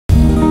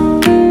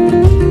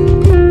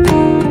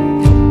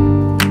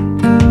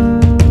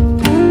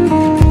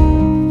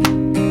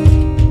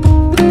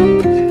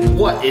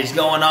is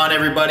going on,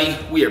 everybody?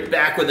 We are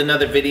back with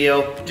another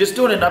video. Just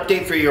doing an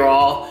update for you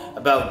all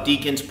about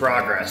Deacon's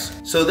progress.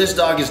 So this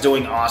dog is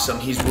doing awesome.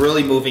 He's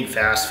really moving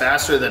fast,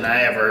 faster than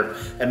I ever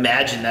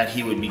imagined that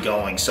he would be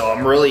going. So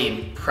I'm really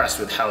impressed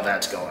with how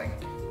that's going.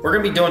 We're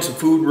gonna be doing some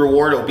food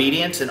reward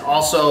obedience, and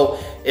also,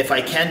 if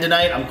I can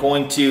tonight, I'm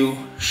going to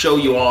show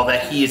you all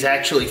that he is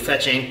actually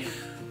fetching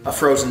a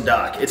frozen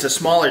duck. It's a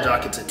smaller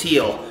duck, it's a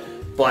teal.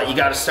 But you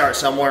gotta start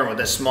somewhere, and with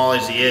as small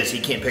as he is, he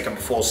can't pick up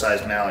a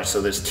full-size mallard,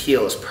 so this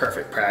teal is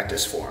perfect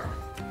practice for him.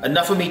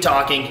 Enough of me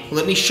talking,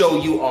 let me show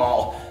you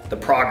all the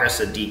progress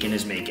that Deacon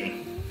is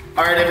making.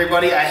 All right,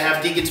 everybody, I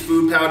have Deacon's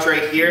food pouch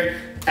right here.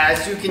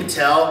 As you can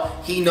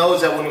tell, he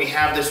knows that when we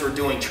have this, we're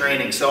doing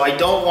training, so I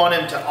don't want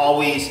him to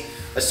always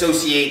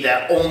associate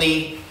that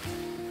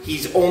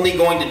he's only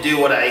going to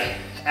do what I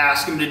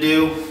ask him to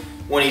do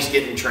when he's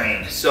getting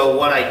trained. So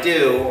what I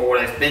do, or what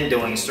I've been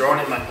doing, is throwing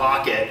it in my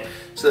pocket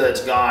so that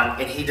it's gone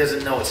and he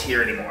doesn't know it's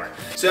here anymore.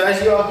 So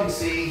as you all can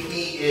see,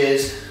 he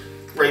is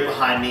right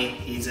behind me.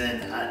 He's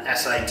in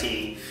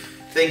SIT,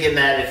 thinking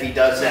that if he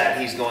does that,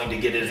 he's going to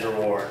get his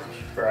reward,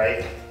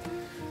 right?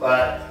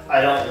 But I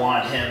don't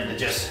want him to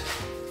just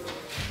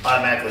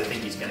automatically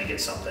think he's gonna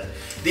get something.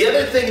 The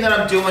other thing that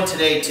I'm doing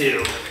today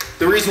too,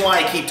 the reason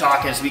why I keep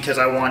talking is because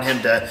I want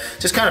him to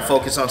just kind of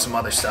focus on some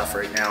other stuff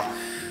right now.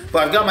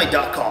 But I've got my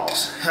duck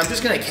calls. I'm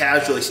just gonna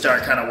casually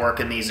start kind of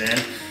working these in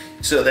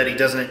so that he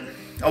doesn't,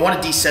 I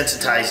want to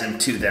desensitize him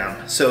to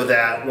them so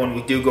that when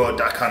we do go out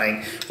duck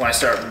hunting, when I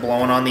start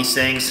blowing on these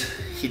things,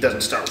 he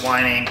doesn't start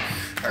whining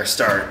or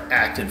start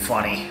acting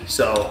funny.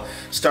 So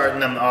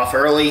starting them off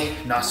early,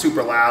 not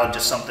super loud,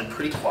 just something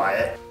pretty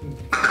quiet.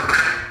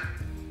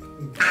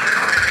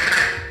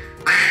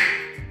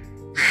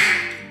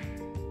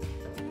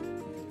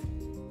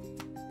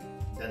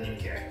 Doesn't even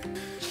care.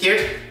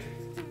 Here.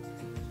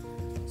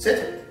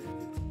 Sit.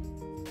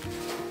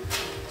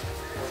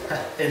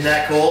 Isn't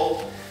that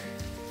cool?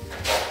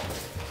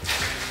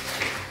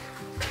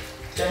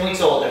 10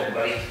 weeks old,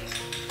 everybody.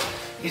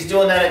 He's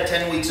doing that at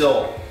 10 weeks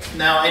old.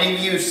 Now, any of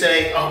you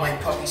say, oh, my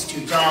puppy's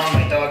too young,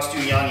 my dog's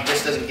too young, he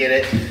just doesn't get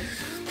it.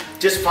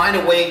 Just find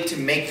a way to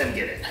make them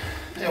get it.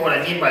 And what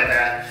I mean by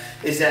that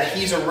is that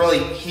he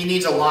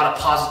needs a lot of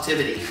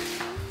positivity.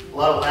 A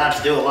lot of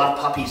labs do, a lot of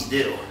puppies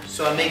do.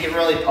 So I make it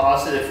really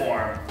positive for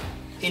him.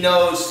 He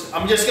knows,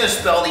 I'm just gonna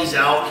spell these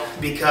out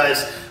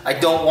because I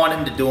don't want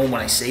him to do them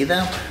when I say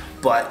them,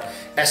 but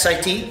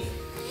SIT,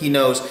 he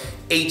knows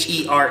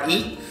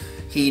HERE,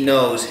 he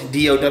knows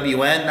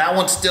DOWN. That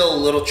one's still a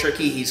little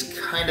tricky. He's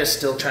kind of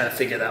still trying to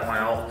figure that one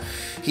out.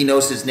 He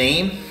knows his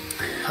name.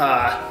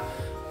 Sorry,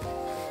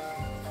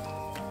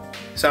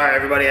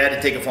 everybody, I had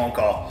to take a phone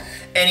call.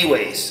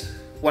 Anyways,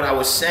 what I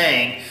was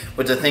saying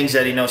was the things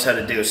that he knows how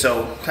to do.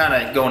 So kind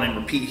of going in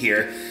repeat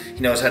here.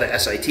 He knows how to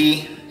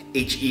SIT,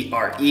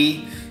 HERE,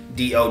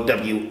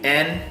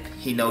 DOWN.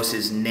 He knows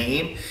his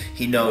name.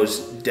 He knows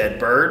dead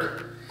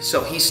bird.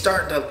 So he's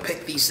starting to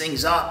pick these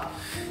things up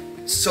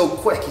so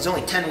quick. He's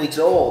only 10 weeks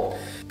old.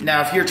 Now,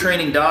 if you're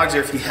training dogs,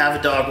 or if you have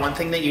a dog, one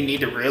thing that you need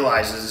to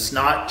realize is it's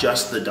not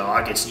just the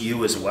dog, it's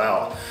you as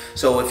well.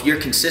 So if you're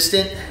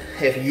consistent,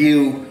 if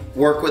you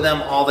work with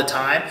them all the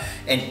time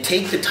and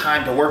take the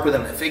time to work with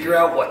them and figure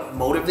out what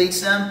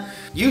motivates them,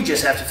 you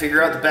just have to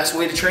figure out the best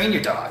way to train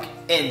your dog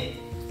and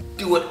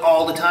do it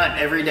all the time,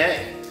 every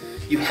day.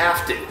 You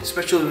have to,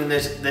 especially when they're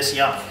this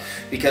young,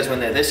 because when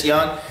they're this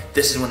young,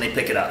 this is when they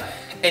pick it up.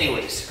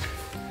 Anyways,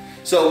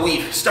 so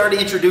we started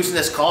introducing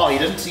this call. He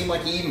doesn't seem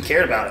like he even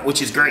cared about it,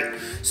 which is great.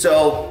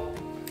 So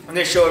I'm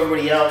gonna show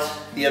everybody else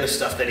the other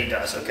stuff that he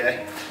does,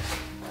 okay?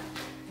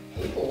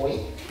 Hey boy,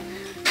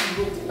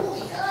 good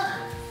boy, huh?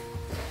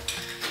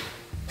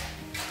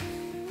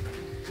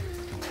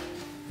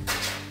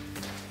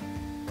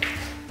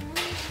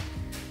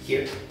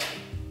 Here,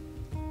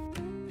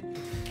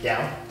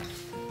 down.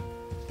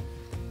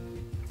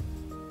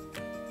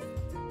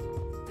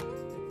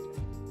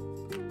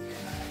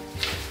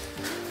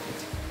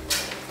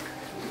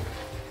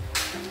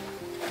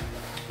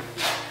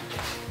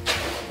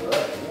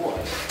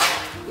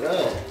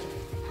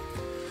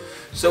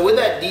 So with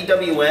that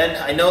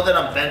DWN, I know that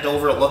I'm bent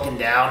over looking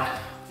down.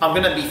 I'm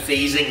gonna be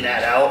phasing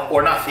that out,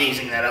 or not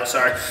phasing that out,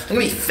 sorry. I'm gonna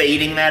be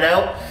fading that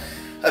out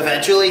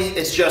eventually.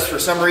 It's just for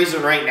some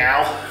reason right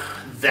now,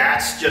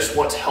 that's just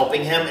what's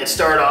helping him. It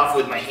started off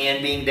with my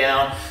hand being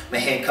down, my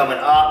hand coming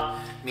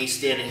up, me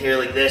standing here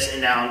like this, and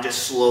now I'm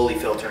just slowly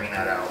filtering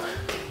that out.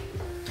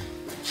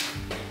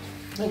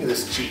 Look at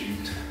this cheating.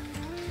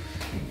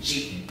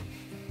 Cheating.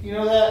 You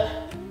know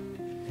that?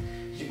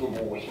 He's a good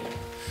boy.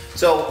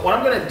 So what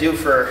I'm gonna do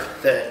for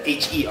the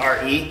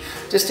HERE,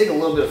 just take a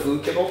little bit of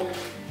food kibble.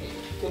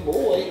 Good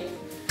boy.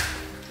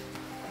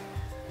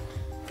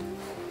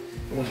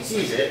 And when he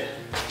sees it,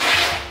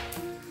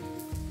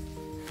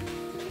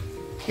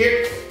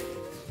 here.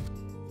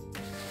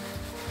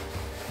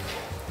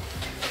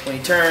 When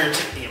he turns,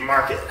 you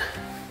mark it.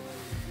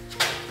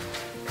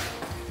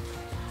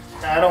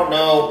 Now I don't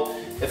know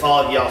if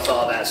all of y'all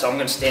saw that, so I'm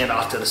gonna stand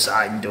off to the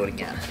side and do it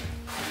again.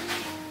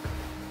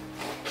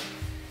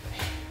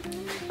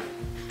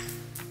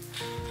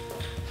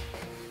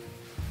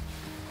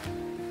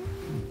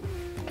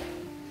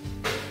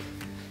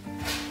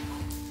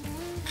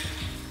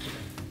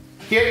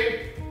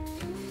 Here.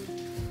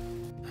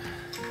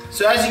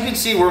 So as you can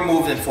see, we're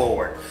moving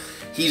forward.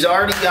 He's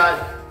already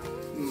got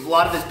a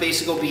lot of his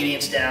basic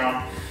obedience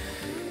down.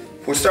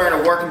 We're starting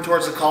to work him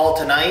towards the call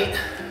tonight,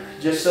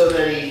 just so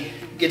that he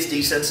gets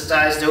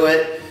desensitized to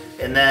it.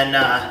 And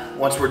then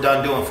once we're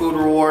done doing food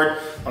reward,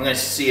 I'm gonna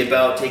see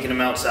about taking him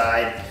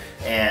outside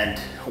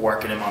and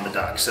working him on the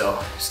duck.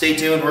 So stay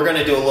tuned, we're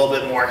gonna do a little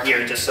bit more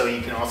here just so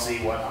you can all see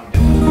what I'm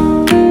doing.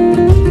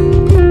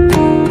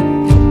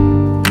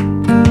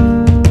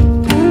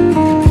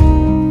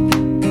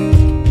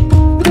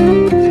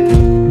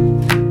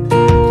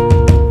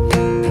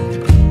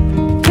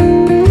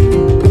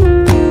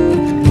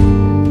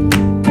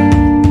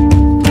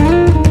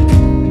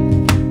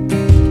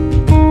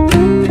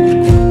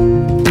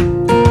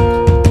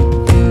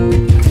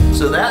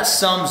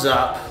 Sums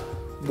up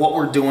what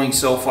we're doing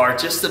so far,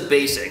 just the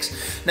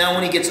basics. Now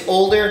when he gets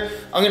older,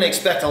 I'm gonna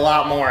expect a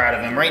lot more out of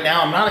him. Right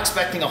now I'm not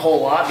expecting a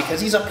whole lot because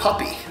he's a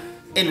puppy.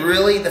 And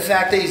really the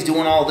fact that he's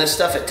doing all this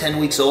stuff at 10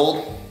 weeks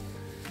old,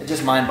 it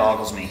just mind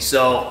boggles me.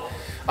 So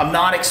I'm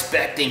not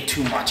expecting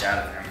too much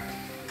out of him.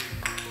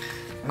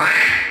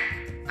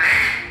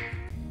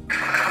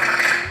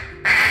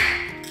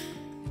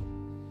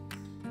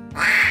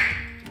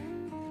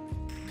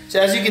 So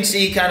as you can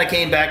see, he kind of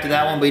came back to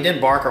that one, but he didn't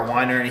bark or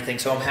whine or anything,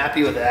 so I'm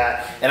happy with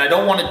that. And I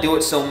don't want to do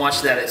it so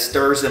much that it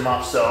stirs him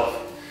up, so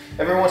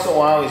every once in a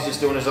while he's just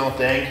doing his own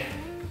thing.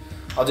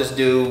 We'll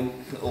do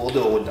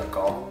a wood duck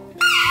call.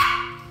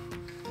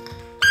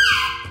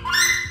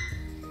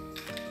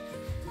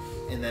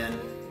 And then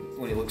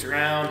when he looks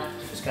around,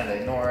 just kind of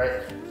ignore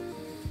it,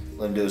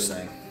 let him do his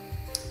thing.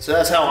 So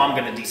that's how I'm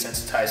gonna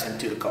desensitize him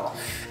to the call.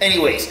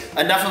 Anyways,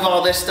 enough of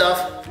all this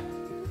stuff.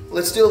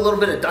 Let's do a little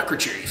bit of duck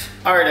retrieve.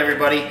 All right,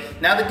 everybody.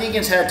 Now that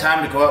Deacon's had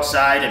time to go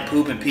outside and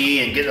poop and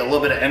pee and get a little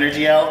bit of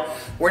energy out,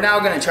 we're now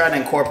gonna try to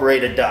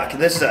incorporate a duck.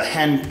 This is a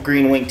hen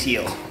green-winged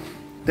teal.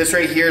 This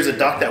right here is a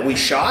duck that we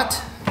shot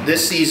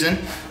this season.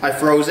 I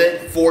froze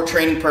it for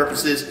training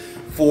purposes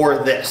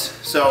for this.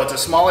 So it's a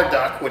smaller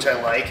duck, which I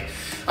like.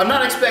 I'm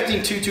not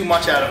expecting too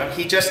much out of him.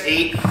 He just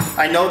ate.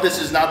 I know this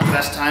is not the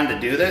best time to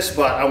do this,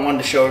 but I wanted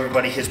to show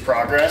everybody his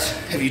progress.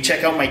 If you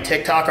check out my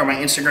TikTok or my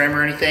Instagram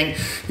or anything,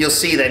 you'll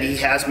see that he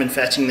has been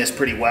fetching this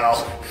pretty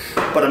well.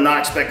 But I'm not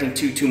expecting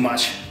too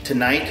much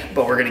tonight,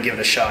 but we're gonna give it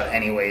a shot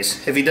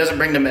anyways. If he doesn't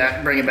bring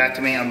it back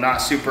to me, I'm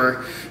not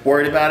super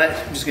worried about it.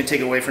 I'm just gonna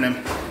take it away from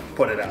him,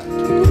 put it out.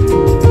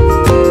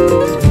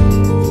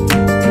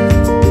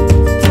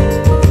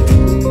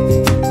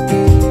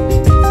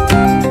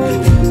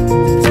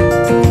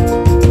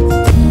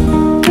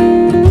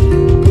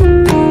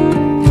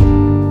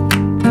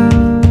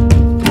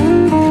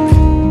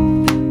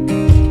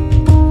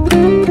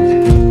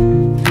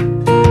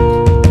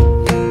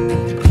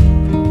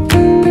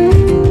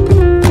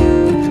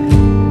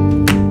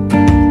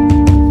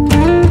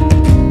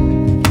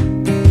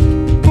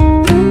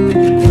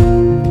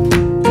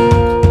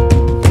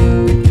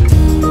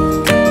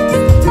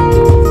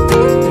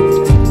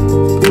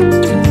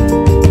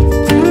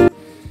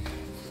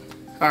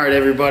 All right,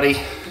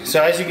 everybody.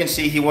 So as you can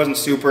see, he wasn't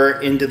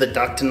super into the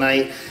duck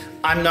tonight.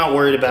 I'm not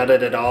worried about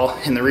it at all.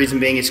 And the reason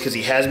being is because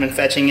he has been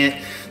fetching it.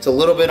 It's a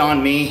little bit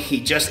on me. He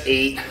just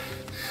ate.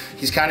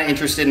 He's kind of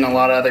interested in a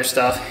lot of other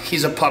stuff.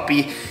 He's a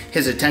puppy.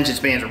 His attention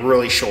span is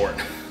really short.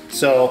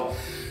 So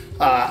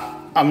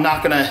I'm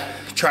not gonna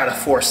try to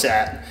force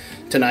that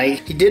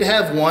tonight. He did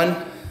have one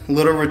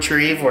little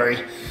retrieve where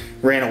he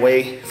ran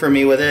away from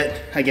me with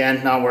it.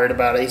 Again, not worried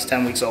about it. He's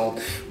 10 weeks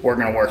old. We're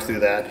gonna work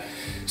through that.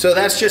 So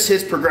that's just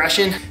his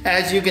progression.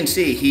 As you can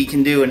see, he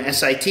can do an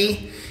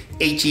SIT,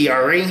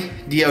 HERE,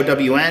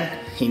 DOWN.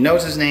 He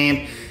knows his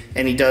name,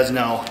 and he does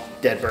know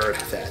dead bird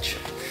fetch.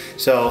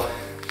 So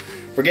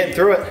we're getting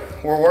through it.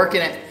 We're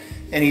working it,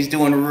 and he's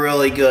doing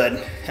really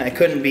good. And I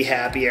couldn't be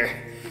happier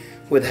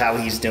with how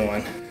he's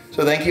doing.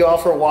 So thank you all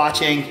for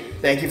watching.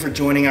 Thank you for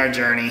joining our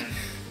journey.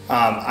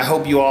 I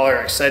hope you all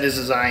are excited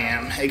as I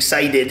am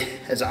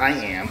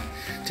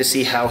to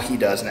see how he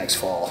does next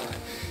fall.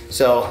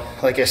 So,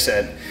 like I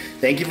said,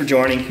 thank you for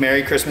joining.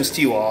 Merry Christmas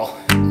to you all.